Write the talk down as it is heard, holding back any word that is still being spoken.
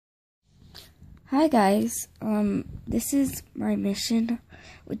Hi guys, this is my mission,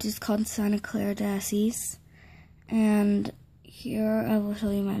 which is called Santa Clara to Asis, and here I will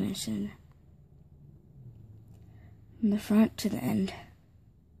show you my mission, from the front to the end.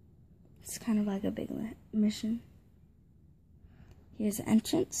 It's kind of like a big mission. Here's the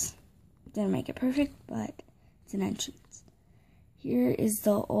entrance. Didn't make it perfect, but it's an entrance. Here is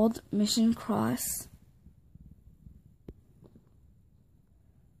the old mission cross.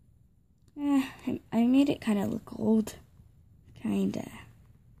 I made it kind of look old, kinda.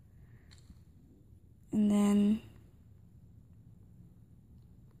 And then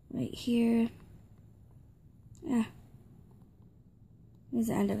right here, here's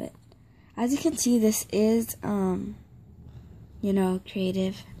the end of it. As you can see, this is,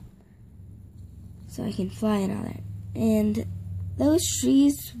 creative. So I can fly and all that. And those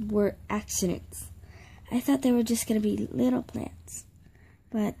trees were accidents. I thought they were just gonna be little plants,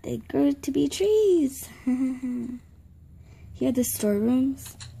 but they grew to be trees. Here are the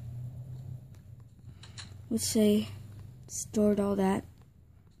storerooms, which they stored all that,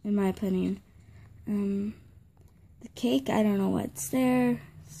 in my opinion. The cake, I don't know what's there,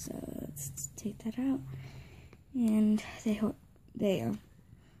 so let's take that out. And they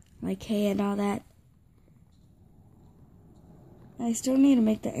like hay and all that. I still need to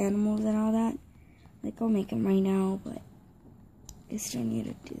make the animals and all that. Like, I'll make them right now, but I still need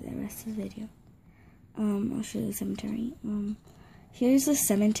to do the rest of the video. I'll show you the cemetery. Here's the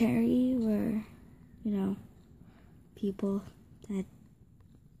cemetery where, people that,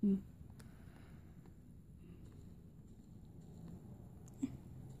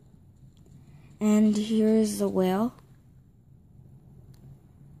 And here's the whale.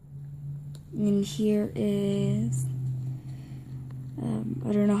 And here is,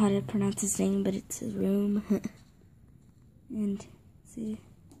 I don't know how to pronounce his name, but it's his room. And see,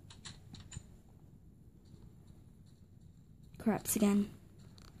 crops again.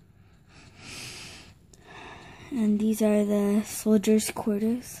 And these are the soldiers'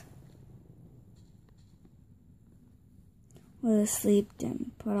 quarters, where they sleep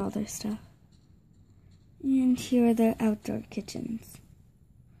and put all their stuff. And here are the outdoor kitchens.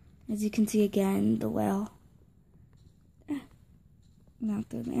 As you can see again, the well. Now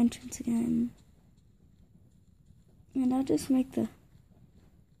through the entrance again. And I'll just make it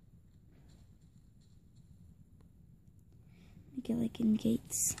like in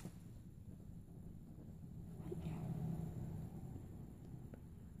gates.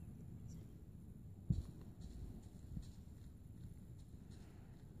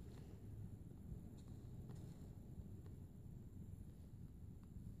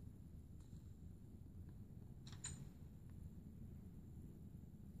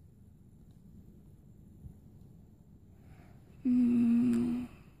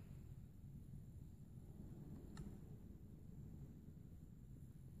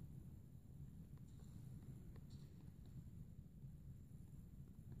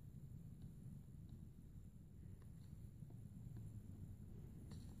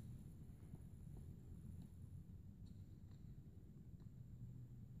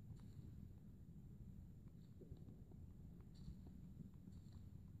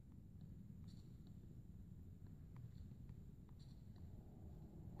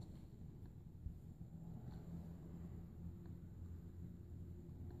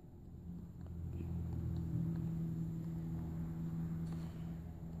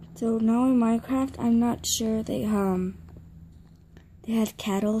 So now in Minecraft, I'm not sure they had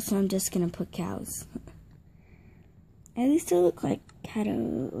cattle, so I'm just gonna put cows. At least it look like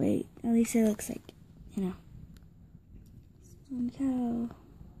cattle. Wait, at least it looks like, one cow.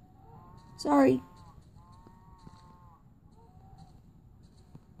 Sorry.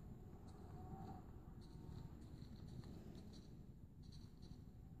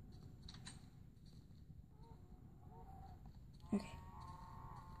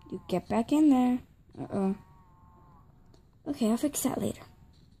 You get back in there. Uh-oh. Okay, I'll fix that later.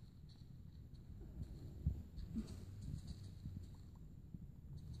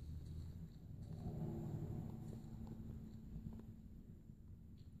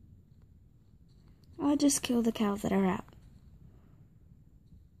 I'll just kill the cows that are out.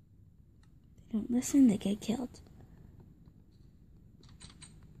 They don't listen, they get killed.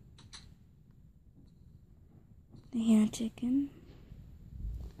 The hand chicken.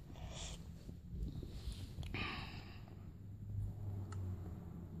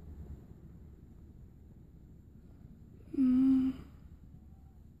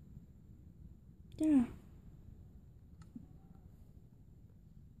 Yeah.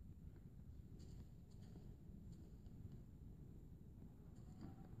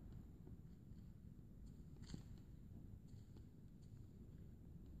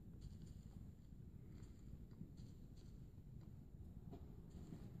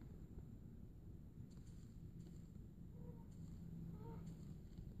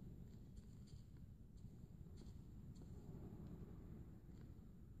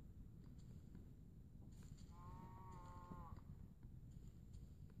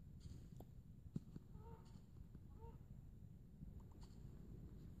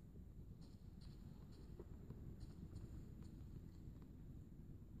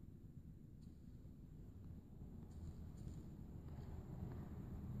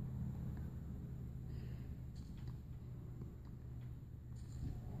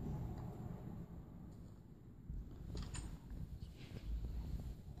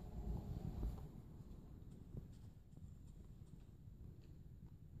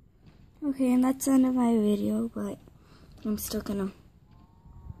 Okay, and that's the end of my video, but I'm still gonna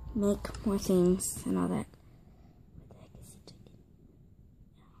make more things and all that. What the heck is he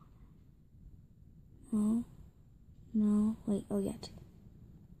taking? No, wait, oh yeah.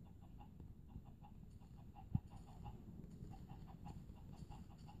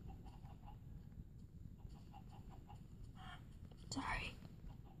 Sorry.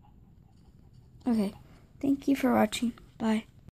 Okay, thank you for watching. Bye.